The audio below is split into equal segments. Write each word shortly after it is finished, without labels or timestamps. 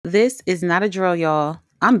This is not a drill, y'all.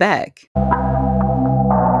 I'm back.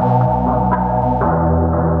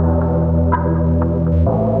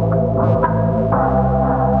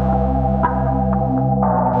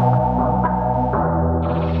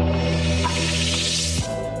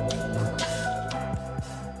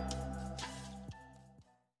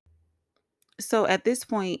 So at this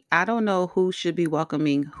point, I don't know who should be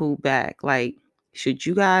welcoming who back. Like, should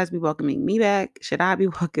you guys be welcoming me back? Should I be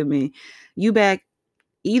welcoming you back?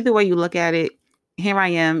 Either way you look at it, here I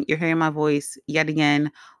am. You're hearing my voice yet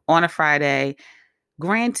again on a Friday.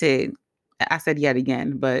 Granted, I said yet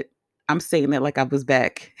again, but I'm saying that like I was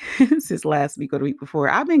back since last week or the week before.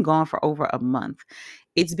 I've been gone for over a month.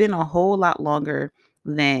 It's been a whole lot longer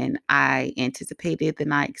than I anticipated,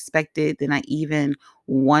 than I expected, than I even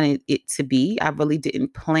wanted it to be. I really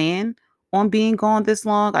didn't plan on being gone this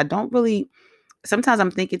long. I don't really, sometimes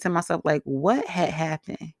I'm thinking to myself, like, what had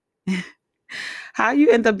happened? How you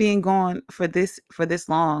end up being gone for this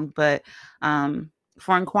long? But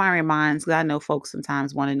for inquiring minds, 'cause I know folks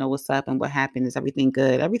sometimes want to know what's up and what happened. Is everything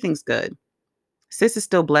good? Everything's good. Sis is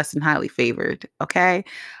still blessed and highly favored. Okay.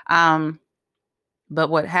 Um, but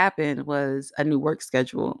what happened was a new work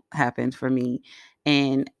schedule happened for me,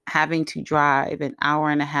 and having to drive an hour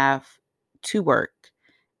and a half to work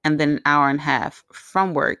and then an hour and a half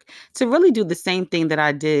from work to really do the same thing that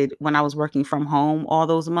I did when I was working from home all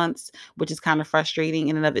those months, which is kind of frustrating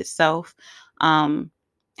in and of itself, um,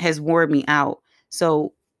 has wore me out.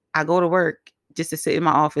 So I go to work just to sit in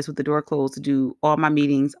my office with the door closed to do all my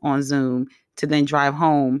meetings on Zoom, to then drive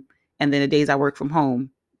home. And then the days I work from home,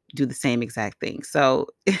 do the same exact thing. So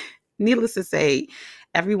needless to say,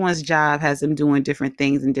 everyone's job has them doing different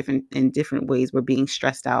things in different ways. We're being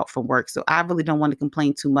stressed out from work. So I really don't want to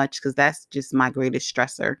complain too much because that's just my greatest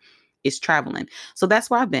stressor is traveling. So that's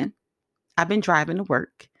where I've been. I've been driving to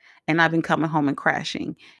work and I've been coming home and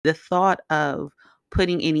crashing. The thought of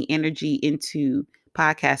putting any energy into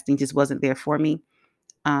podcasting just wasn't there for me.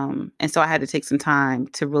 And so I had to take some time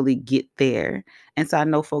to really get there. And so I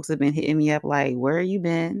know folks have been hitting me up like, where have you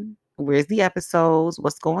been? Where's the episodes?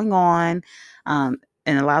 What's going on?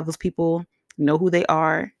 And a lot of those people know who they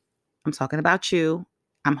are. I'm talking about you.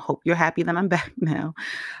 I hope you're happy that I'm back now.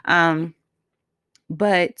 Um,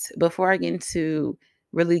 but before I get into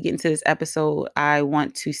this episode, I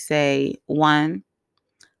want to say one,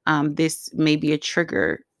 this may be a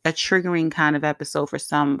triggering kind of episode for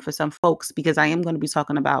some folks because I am going to be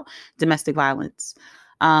talking about domestic violence,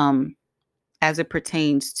 um, as it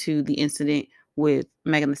pertains to the incident with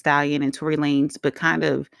Megan Thee Stallion and Tory Lanez, but kind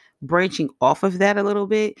of branching off of that a little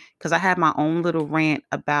bit because I have my own little rant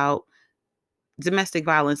about domestic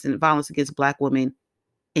violence and violence against Black women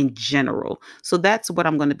in general. So that's what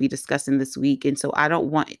I'm going to be discussing this week. And so I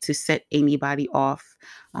don't want to set anybody off.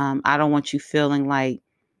 I don't want you feeling like,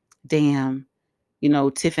 damn,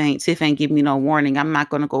 Tiff ain't give me no warning. I'm not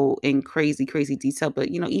going to go in crazy, crazy detail, but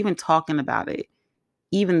even talking about it,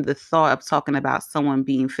 even the thought of talking about someone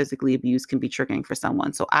being physically abused can be triggering for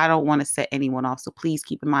someone. So I don't want to set anyone off. So please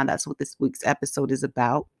keep in mind that's what this week's episode is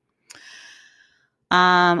about.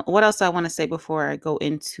 What else I want to say before I go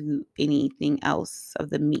into anything else of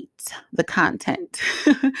the meat, the content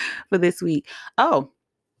for this week? Oh,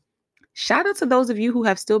 shout out to those of you who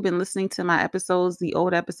have still been listening to my episodes, the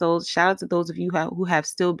old episodes. Shout out to those of you who have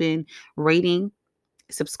still been rating,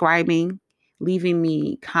 subscribing, leaving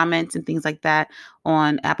me comments and things like that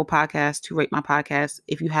on Apple Podcasts to rate my podcast.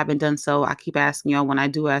 If you haven't done so, I keep asking y'all, when I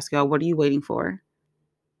do ask y'all, what are you waiting for?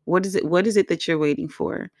 What is it that you're waiting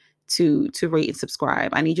for to rate and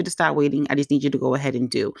subscribe? I need you to stop waiting. I just need you to go ahead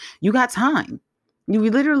and do. You got time. You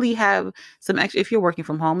literally have some extra. If you're working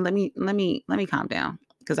from home, let me calm down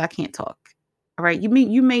because I can't talk. All right.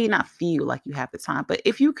 You may not feel like you have the time, but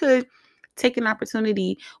if you could take an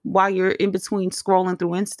opportunity while you're in between scrolling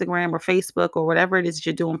through Instagram or Facebook or whatever it is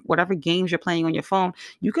you're doing, whatever games you're playing on your phone,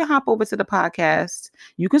 you can hop over to the podcast.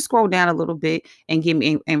 You can scroll down a little bit and give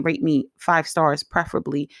me and rate me 5 stars,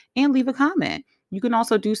 preferably, and leave a comment. You can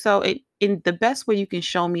also do so in the best way you can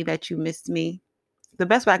show me that you missed me. The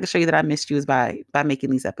best way I can show you that I missed you is by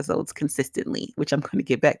making these episodes consistently, which I'm going to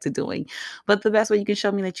get back to doing. But the best way you can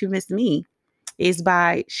show me that you missed me is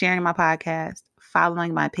by sharing my podcast,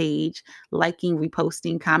 following my page, liking,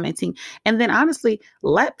 reposting, commenting, and then honestly,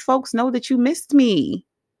 let folks know that you missed me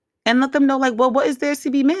and let them know like, well, what is there to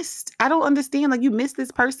be missed? I don't understand. Like, you missed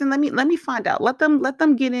this person. Let me find out. Let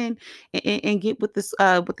them get in and get with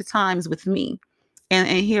the times with me and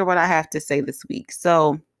hear what I have to say this week.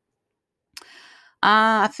 So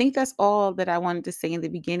I think that's all that I wanted to say in the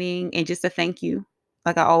beginning, and just a thank you.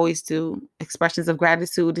 Like I always do, expressions of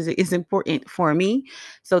gratitude is important for me.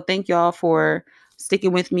 So thank y'all for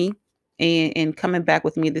sticking with me and coming back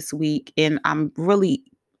with me this week. And I'm really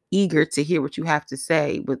eager to hear what you have to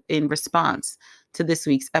say in response to this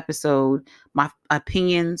week's episode. My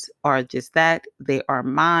opinions are just that. They are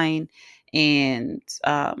mine. And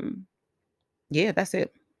yeah, that's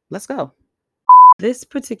it. Let's go. This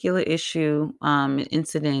particular issue,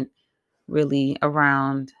 incident really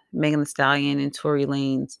around Megan Thee Stallion and Tory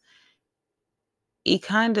Lanez, it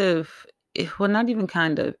kind of, well, not even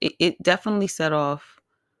kind of, it definitely set off,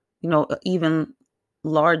 even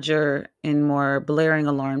larger and more blaring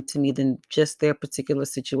alarm to me than just their particular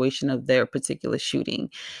situation of their particular shooting.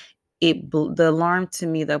 The alarm to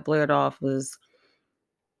me that blared off was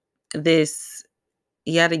this,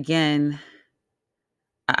 yet again,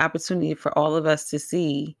 an opportunity for all of us to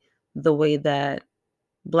see the way that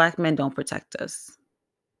Black men don't protect us.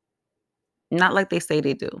 Not like they say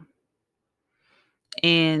they do.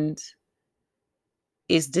 And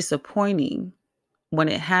it's disappointing when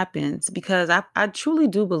it happens because I truly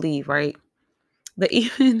do believe, right, that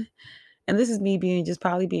even, and this is me being just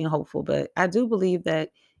probably being hopeful, but I do believe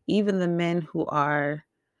that even the men who are,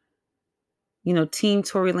 Team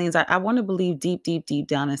Tory Lanez, I want to believe deep, deep, deep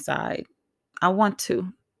down inside. I want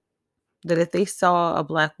to, that if they saw a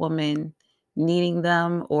Black woman needing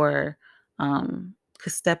them or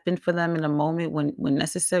could step in for them in a moment when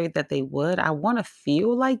necessary, that they would. I want to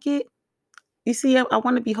feel like it. You see, I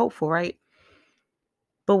want to be hopeful, right?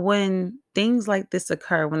 But when things like this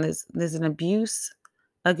occur, when there's an abuse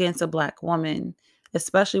against a Black woman,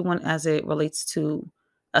 especially when as it relates to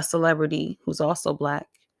a celebrity who's also Black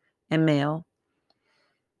and male,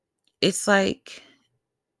 it's like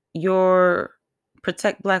your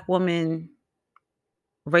protect Black woman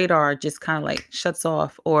radar just kind of like shuts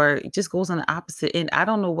off or it just goes on the opposite end. I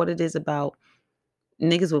don't know what it is about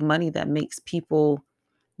niggas with money that makes people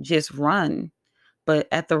just run. But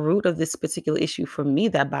at the root of this particular issue for me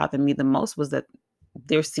that bothered me the most was that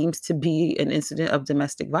there seems to be an incident of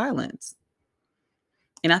domestic violence.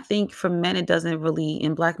 And I think for men, it doesn't really,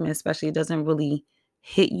 in Black men especially, it doesn't really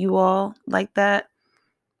hit you all like that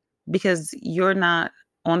because you're not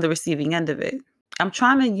on the receiving end of it. I'm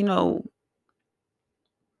trying to,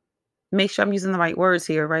 make sure I'm using the right words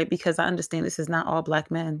here, right? Because I understand this is not all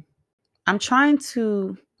Black men. I'm trying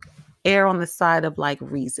to err on the side of like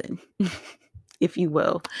reason, if you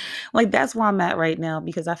will. Like that's where I'm at right now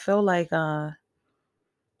because I feel like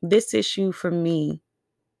this issue for me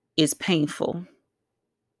is painful.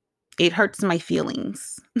 It hurts my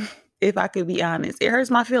feelings, if I could be honest. It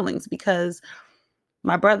hurts my feelings because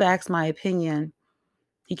my brother asked my opinion.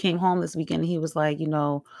 He came home this weekend and he was like,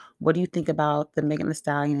 what do you think about the Megan Thee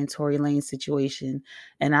Stallion and Tory Lanez situation?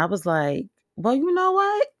 And I was like, well, you know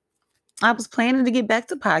what? I was planning to get back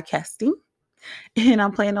to podcasting and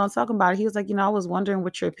I'm planning on talking about it. He was like, I was wondering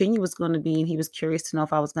what your opinion was going to be. And he was curious to know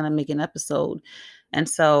if I was going to make an episode. And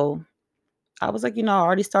so I was like, I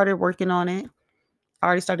already started working on it. I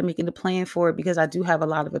already started making the plan for it because I do have a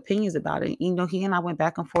lot of opinions about it. He and I went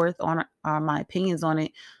back and forth on my opinions on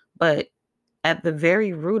it. But at the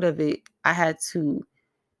very root of it, I had to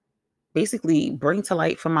basically bring to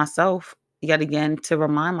light for myself yet again to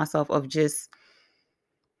remind myself of just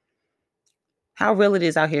how real it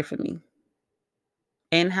is out here for me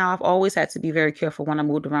and how I've always had to be very careful when I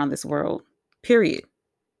moved around this world, period,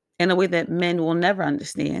 in a way that men will never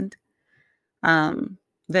understand.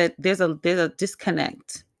 That there's a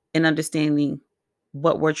disconnect in understanding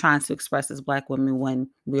what we're trying to express as Black women when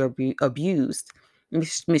we are abused,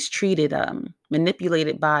 mistreated,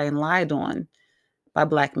 manipulated by and lied on by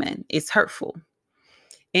Black men. It's hurtful.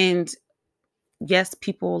 And yes,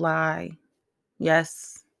 people lie.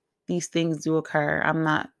 Yes, these things do occur. I'm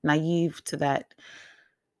not naive to that.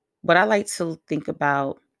 But I like to think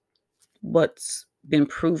about what's been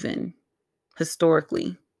proven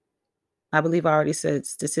historically. I believe I already said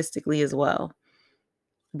statistically as well.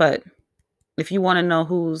 But if you want to know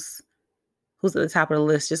who's at the top of the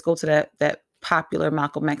list, just go to that popular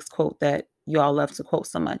Malcolm X quote that you all love to quote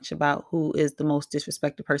so much about who is the most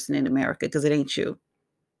disrespected person in America, because it ain't you.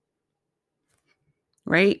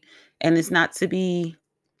 Right? And it's not to be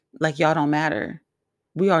like y'all don't matter.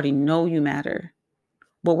 We already know you matter.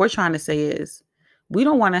 What we're trying to say is we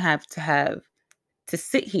don't want to have to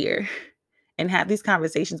sit here and have these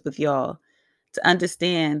conversations with y'all to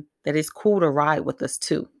understand that it's cool to ride with us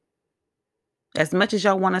too. As much as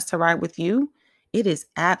y'all want us to ride with you, it is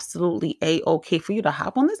absolutely a-okay for you to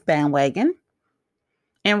hop on this bandwagon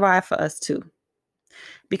and ride for us too.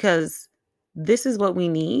 Because this is what we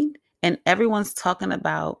need. And everyone's talking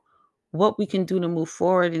about what we can do to move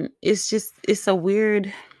forward. And it's a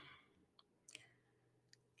weird,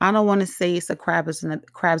 I don't want to say it's a crabs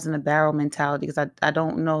in a barrel mentality because I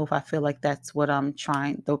don't know if I feel like that's what I'm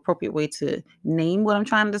trying, the appropriate way to name what I'm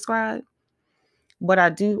trying to describe. But I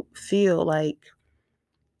do feel like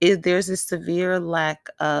there's a severe lack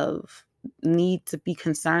of need to be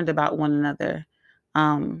concerned about one another.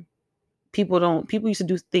 Um, people used to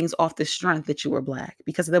do things off the strength that you were Black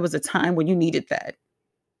because there was a time when you needed that.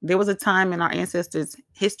 There was a time in our ancestors'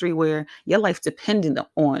 history where your life depended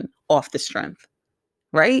on off the strength,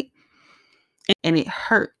 right? And it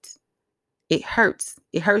hurt. It hurts.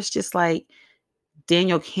 It hurts just like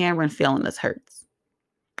Daniel Cameron failing us hurts.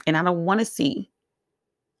 And I don't want to see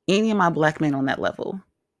any of my Black men on that level.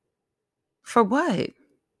 For what?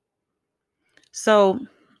 So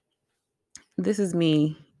this is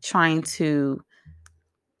me trying to,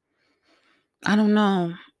 I don't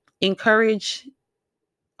know, encourage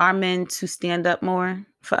our men to stand up more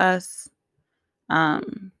for us.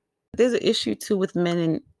 There's an issue too with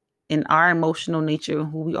men in our emotional nature,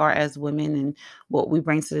 who we are as women and what we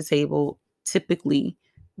bring to the table, typically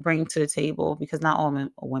bring to the table, because not all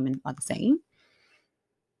women are the same.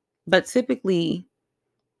 But typically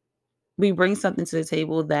we bring something to the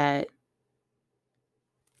table that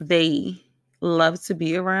they love to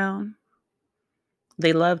be around,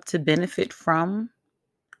 they love to benefit from,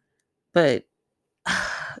 but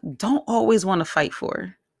don't always want to fight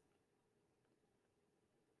for.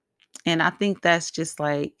 And I think that's just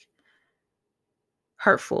like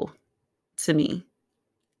hurtful to me.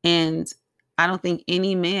 And I don't think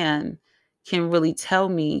any man can really tell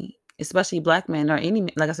me, especially Black men or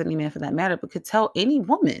like I said, any man for that matter, but could tell any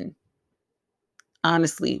woman,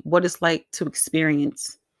 honestly, what it's like to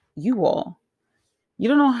experience you all. You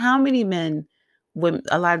don't know how many men, when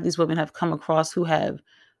a lot of these women have come across who have,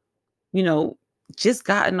 you know, just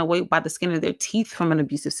gotten away by the skin of their teeth from an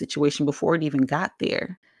abusive situation before it even got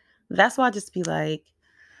there. That's why I just be like,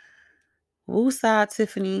 woosah,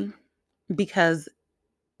 Tiffany, because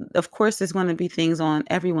of course there's going to be things on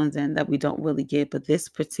everyone's end that we don't really get, but this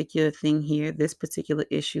particular thing here, this particular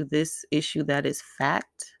issue, this issue that is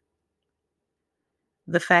fact,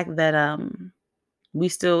 the fact that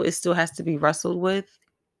it still has to be wrestled with,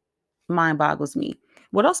 mind boggles me.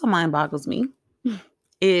 What also mind boggles me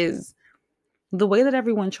is the way that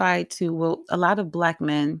everyone tried to, well, a lot of Black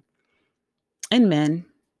men and men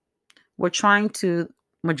were trying to,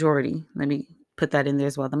 majority, let me put that in there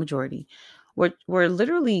as well, the majority, were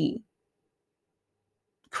literally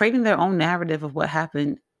creating their own narrative of what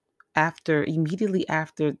happened immediately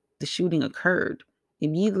after the shooting occurred,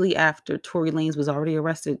 immediately after Tory Lanez was already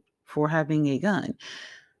arrested for having a gun.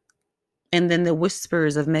 And then the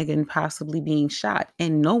whispers of Megan possibly being shot,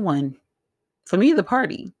 and no one from either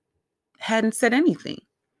party hadn't said anything.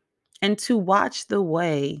 And to watch the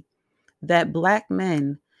way that Black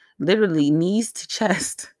men literally knees to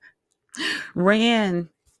chest ran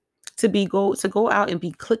to go out and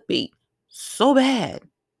be clickbait so bad.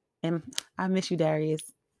 And I miss you, Darius,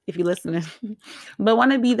 if you're listening. But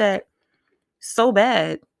want to be that so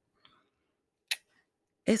bad.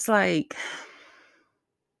 It's like,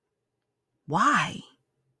 why?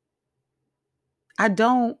 I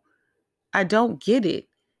don't get it.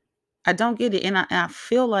 I don't get it. And I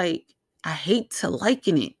feel like I hate to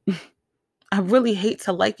liken it. I really hate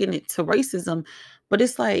to liken it to racism, but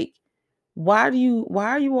it's like, why are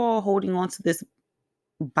you all holding on to this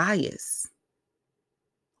bias?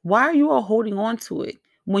 Why are you all holding on to it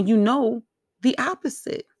when you know the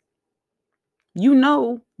opposite? You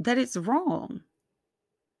know that it's wrong.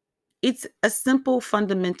 It's a simple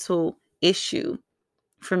fundamental issue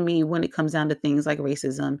for me when it comes down to things like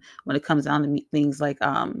racism, when it comes down to things like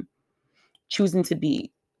choosing to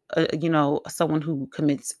be someone who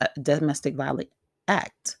commits a domestic violent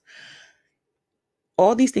act.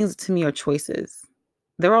 All these things to me are choices.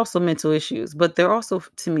 They're also mental issues, but they're also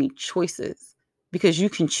to me choices, because you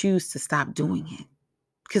can choose to stop doing it.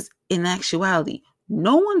 Because in actuality,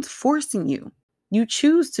 no one's forcing you. You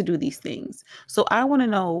choose to do these things. So I want to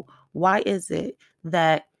know, why is it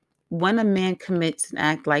that when a man commits an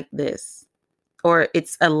act like this, or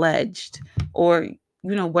it's alleged, or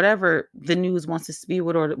whatever the news wants to spew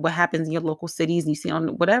it, or what happens in your local cities, and you see on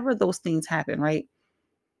whatever those things happen, right?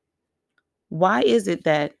 Why is it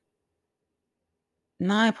that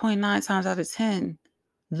 9.9 times out of 10,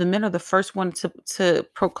 the men are the first one to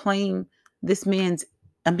proclaim a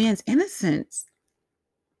man's innocence,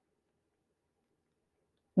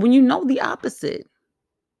 when you know the opposite?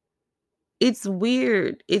 It's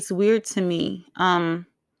weird. It's weird to me. And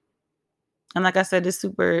like I said, it's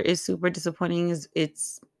super disappointing.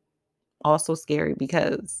 It's also scary,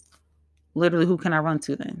 because literally, who can I run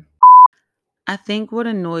to then? I think what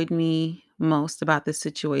annoyed me most about this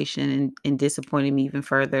situation and disappointed me even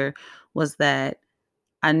further was that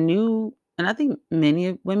I knew, and I think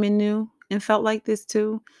many women knew and felt like this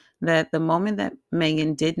too, that the moment that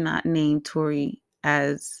Megan did not name Tori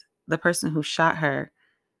as the person who shot her,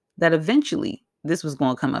 that eventually this was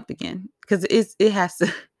going to come up again because it has to.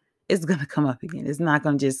 It's going to come up again. It's not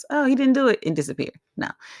going to just, oh, he didn't do it and disappear. No,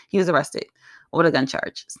 he was arrested with a gun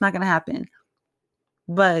charge. It's not going to happen.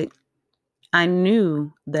 But I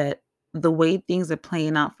knew that the way things are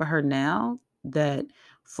playing out for her now, that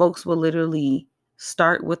folks will literally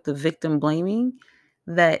start with the victim blaming,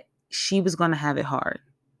 that she was going to have it hard.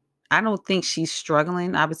 I don't think she's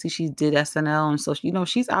struggling. Obviously, she did SNL, and so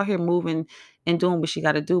she's out here moving and doing what she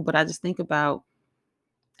got to do. But I just think about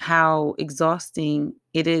how exhausting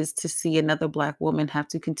it is to see another Black woman have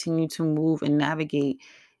to continue to move and navigate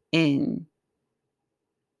in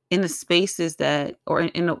the spaces that, or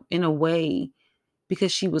in a way,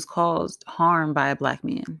 because she was caused harm by a Black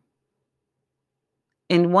man,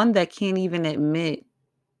 and one that can't even admit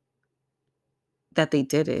that they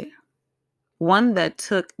did it. One that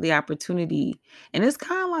took the opportunity, and it's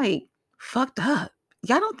kind of like fucked up.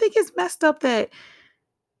 Y'all don't think it's messed up that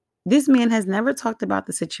this man has never talked about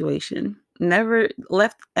the situation, never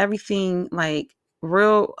left everything like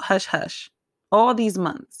real hush hush all these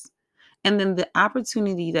months. And then the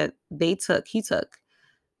opportunity that he took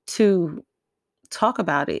to talk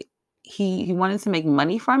about it. He wanted to make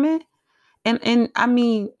money from it. And I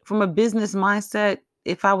mean, from a business mindset,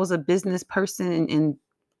 if I was a business person and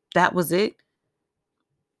that was it,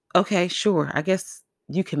 okay, sure. I guess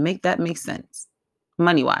you can make that make sense.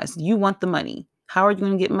 Money wise, you want the money. How are you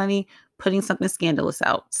going to get money? Putting something scandalous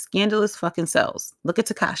out. Scandalous fucking sells. Look at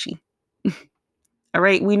Takashi. All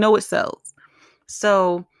right. We know it sells.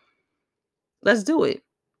 So let's do it.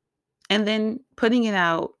 And then putting it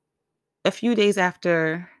out a few days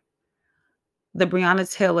after the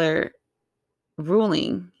Breonna Taylor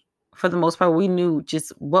ruling, for the most part, we knew just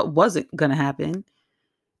what wasn't going to happen.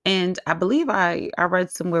 And I believe I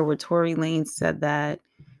read somewhere where Tory Lanez said that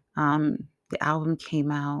the album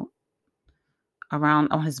came out around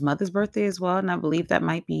on his mother's birthday as well. And I believe that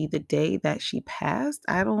might be the day that she passed.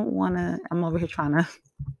 I'm over here trying to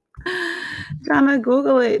trying to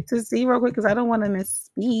Google it to see real quick because I don't want to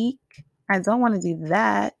misspeak. I don't want to do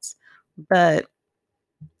that. But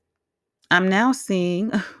I'm now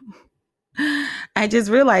seeing I just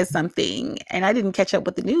realized something and I didn't catch up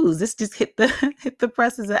with the news. This just hit the hit the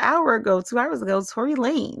presses an hour ago, 2 hours ago. Tory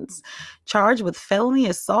Lanez charged with felony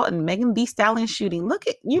assault and Megan Thee Stallion shooting. Look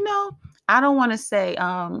at, I don't want to say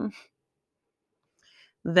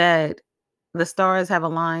that the stars have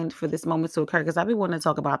aligned for this moment to occur because I've been wanting to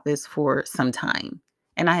talk about this for some time.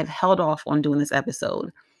 And I have held off on doing this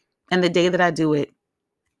episode. And the day that I do it,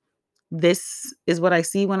 this is what I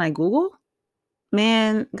see when I Google.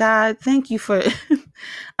 Man, God, thank you for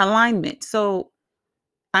alignment. So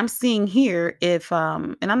I'm seeing here if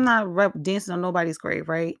and I'm not dancing on nobody's grave,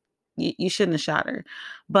 right? You shouldn't have shot her.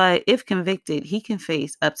 But if convicted, he can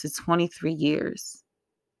face up to 23 years.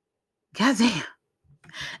 Goddamn.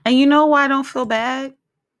 And you know why I don't feel bad?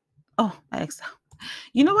 Oh,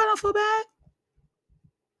 you know why I don't feel bad?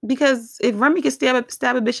 Because if Remy can stab a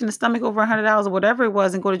bitch in the stomach over $100 or whatever it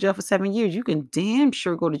was and go to jail for 7 years, you can damn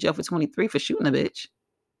sure go to jail for 23 for shooting a bitch.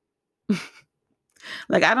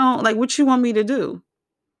 Like, I don't, like, what you want me to do?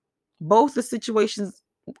 Both the situations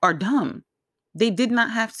are dumb. They did not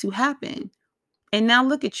have to happen. And now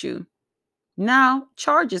look at you. Now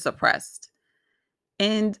charges are pressed.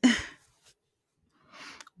 And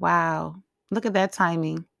wow, look at that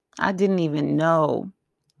timing. I didn't even know.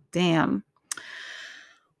 Damn.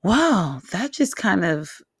 Wow, that just kind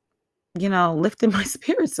of, lifted my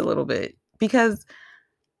spirits a little bit because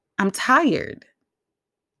I'm tired.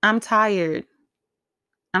 I'm tired.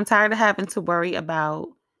 I'm tired of having to worry about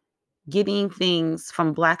getting things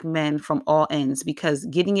from Black men from all ends because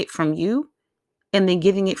getting it from you and then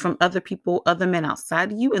getting it from other people, other men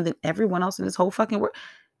outside of you, and then everyone else in this whole fucking world.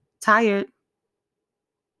 Tired.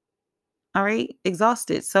 All right.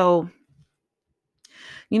 Exhausted. So,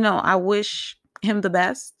 I wish him the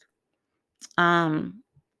best. I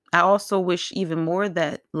also wish even more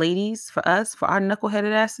that ladies, for us, for our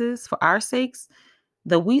knuckleheaded asses, for our sakes,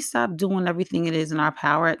 that we stop doing everything it is in our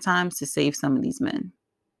power at times to save some of these men.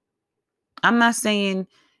 I'm not saying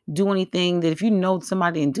do anything that if you know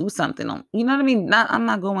somebody and do something on, you know what I mean? I'm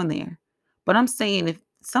not going there. But I'm saying if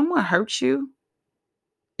someone hurts you,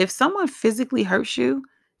 if someone physically hurts you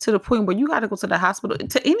to the point where you got to go to the hospital,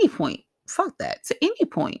 to any point, fuck that, to any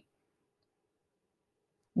point,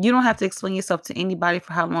 You don't have to explain yourself to anybody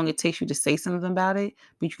for how long it takes you to say something about it,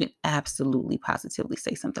 but you can absolutely positively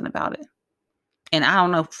say something about it. And I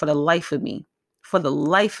don't know for the life of me,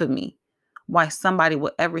 why somebody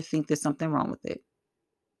would ever think there's something wrong with it.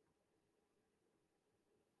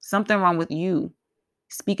 Something wrong with you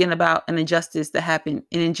speaking about an injustice that happened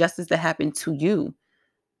to you.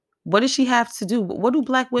 What does she have to do? What do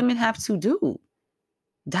Black women have to do?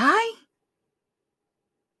 Die?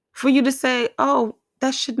 For you to say, oh,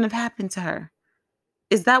 that shouldn't have happened to her.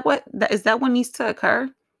 Is that what needs to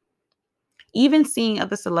occur? Even seeing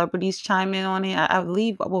other celebrities chime in on it, I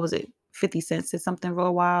believe, what was it? 50 Cent said something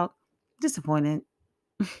real wild. Disappointed.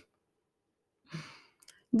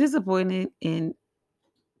 Disappointed. And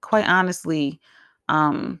quite honestly,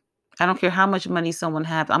 I don't care how much money someone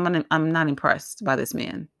have. I'm not impressed by this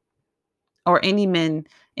man. Or any man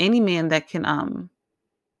that can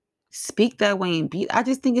speak that way and be. I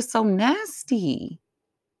just think it's so nasty.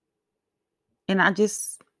 And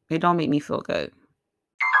it don't make me feel good.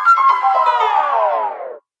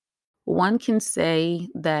 One can say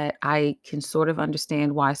that I can sort of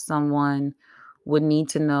understand why someone would need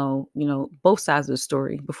to know, both sides of the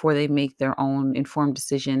story before they make their own informed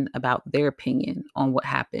decision about their opinion on what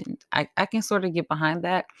happened. I can sort of get behind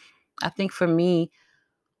that. I think for me,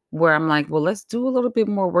 where I'm like, well, let's do a little bit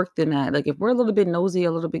more work than that. Like if we're a little bit nosy,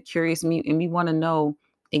 a little bit curious, and we want to know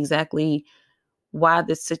exactly why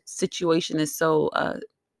this situation is so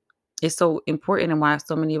important and why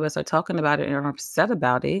so many of us are talking about it and are upset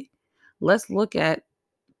about it. Let's look at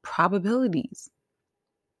probabilities.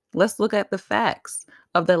 Let's look at the facts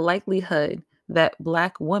of the likelihood that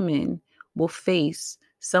Black women will face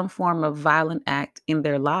some form of violent act in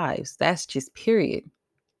their lives. That's just period.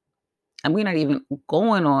 And we're not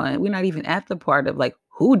even at the part of like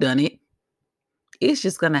who done it. It's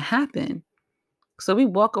just going to happen. So we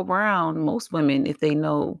walk around, most women, if they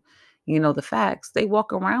know, the facts, they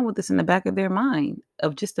walk around with this in the back of their mind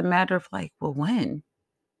of just a matter of like, well, when?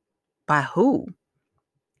 By who?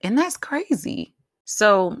 And that's crazy.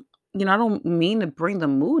 So, I don't mean to bring the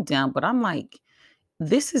mood down, but I'm like,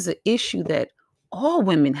 this is an issue that all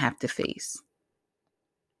women have to face.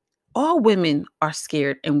 All women are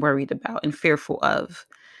scared and worried about and fearful of.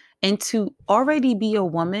 And to already be a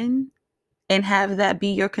woman and have that be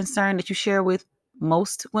your concern that you share with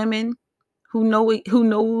most women who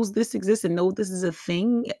knows this exists and know this is a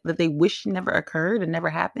thing that they wish never occurred and never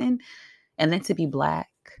happened, and then to be Black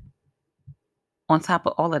on top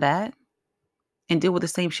of all of that and deal with the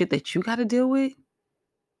same shit that you got to deal with.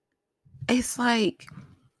 It's like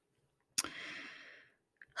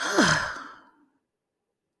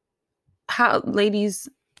how, ladies,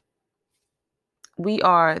 we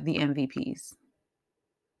are the MVPs.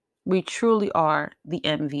 We truly are the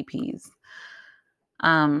MVPs.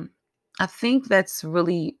 I think that's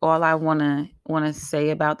really all I want to say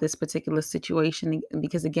about this particular situation,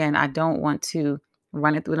 because again, I don't want to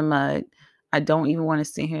run it through the mud. I don't even want to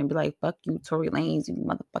sit here and be like, "Fuck you, Tory Lanez, you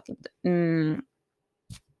motherfucking."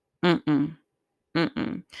 Mm-mm,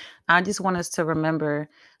 mm-mm. I just want us to remember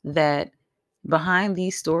that behind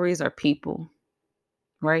these stories are people,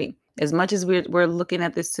 right? As much as we're looking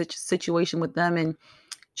at this situation with them and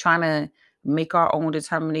trying to make our own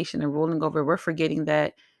determination and ruling over, we're forgetting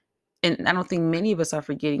that, and I don't think many of us are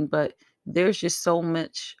forgetting, but there's just so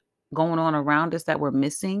much going on around us that we're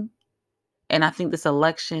missing. And I think this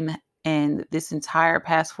election and this entire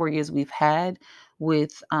past 4 years we've had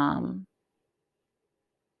with that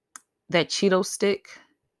Cheeto stick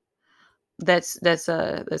that's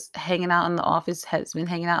hanging out in the office, has been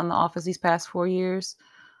hanging out in the office these past 4 years,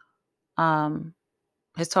 um,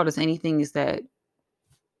 has taught us anything is that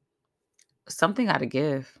something got to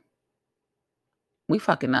give. We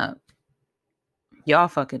fucking up. Y'all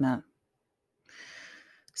fucking up.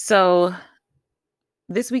 So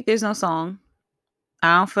this week there's no song.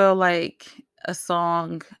 I don't feel like a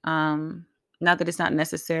song. Not that it's not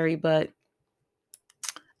necessary, but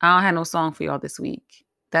I don't have no song for y'all this week.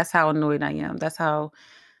 That's how annoyed I am. That's how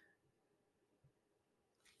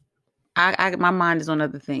my mind is on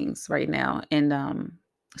other things right now. And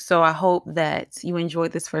so I hope that you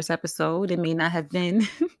enjoyed this first episode. It may not have been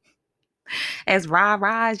as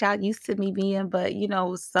rah-rah as y'all used to me being, but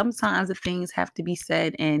sometimes the things have to be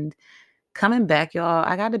said. And coming back, y'all,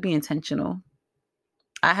 I got to be intentional.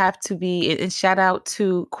 I have to be, and shout out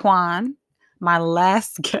to Quan, my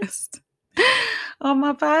last guest on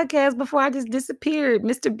my podcast before I just disappeared.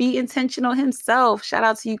 Mr. Be Intentional himself. Shout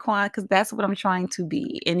out to you, Quan, because that's what I'm trying to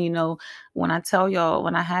be. And when I tell y'all,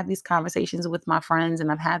 when I have these conversations with my friends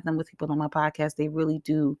and I've had them with people on my podcast, they really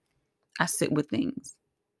do. I sit with things.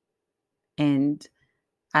 And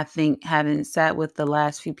I think having sat with the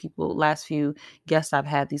last few guests I've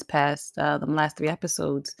had these past, the last 3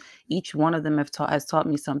 episodes, each one of them has taught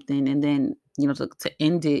me something. And then, to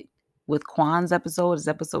end it with Kwan's episode, is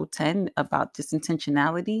episode 10, about this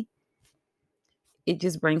intentionality. It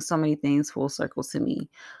just brings so many things full circle to me.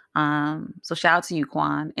 So shout out to you,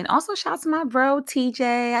 Quan. And also shout out to my bro,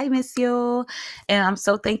 TJ. I miss you. And I'm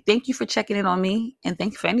so thank you for checking in on me. And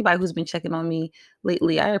thank you for anybody who's been checking on me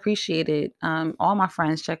lately. I appreciate it. All my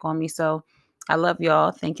friends check on me. So I love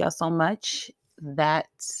y'all. Thank y'all so much. That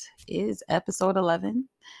is episode 11.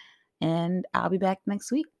 And I'll be back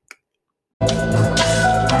next week.